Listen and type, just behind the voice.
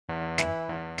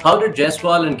How did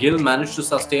Jaiswal and Gill manage to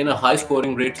sustain a high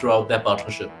scoring rate throughout their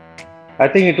partnership? I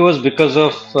think it was because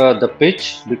of the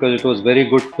pitch, because it was very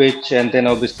good pitch, and then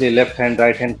obviously left hand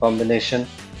right hand combination.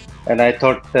 And I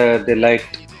thought they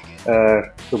liked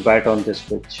to bat on this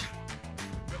pitch.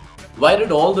 Why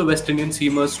did all the West Indian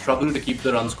seamers struggle to keep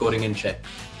the run scoring in check?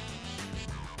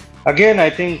 Again, I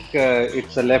think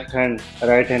it's a left hand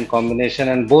right hand combination,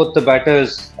 and both the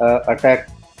batters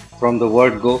attack from the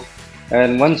word go.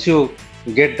 And once you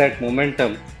get that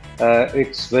momentum,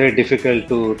 it's very difficult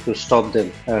to stop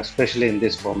them, especially in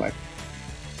this format.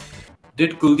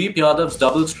 Did Kuldeep Yadav's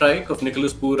double strike of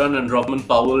Nicholas Pooran and Robman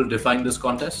Powell define this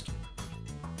contest?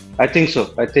 I think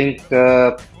so. I think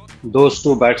those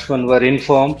two batsmen were in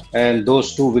form, and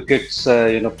those two wickets,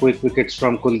 quick wickets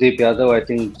from Kuldeep Yadav, I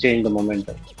think changed the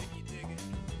momentum.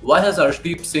 Why has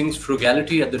Arshdeep Singh's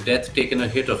frugality at the death taken a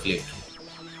hit of late?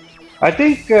 I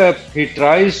think he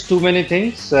tries too many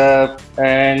things,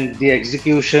 and the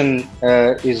execution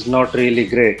is not really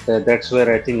great. That's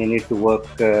where I think he needs to work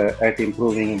at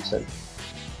improving himself.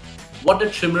 What did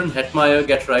Shimron Hetmeyer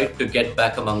get right to get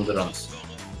back among the runs?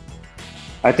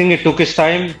 I think it took his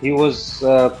time. He was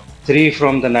 3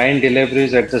 from the 9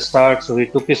 deliveries at the start, so he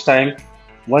took his time.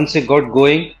 Once he got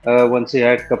going, once he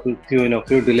had few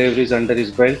deliveries under his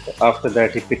belt, after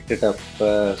that he picked it up.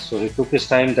 So he took his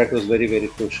time. That was very, very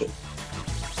crucial.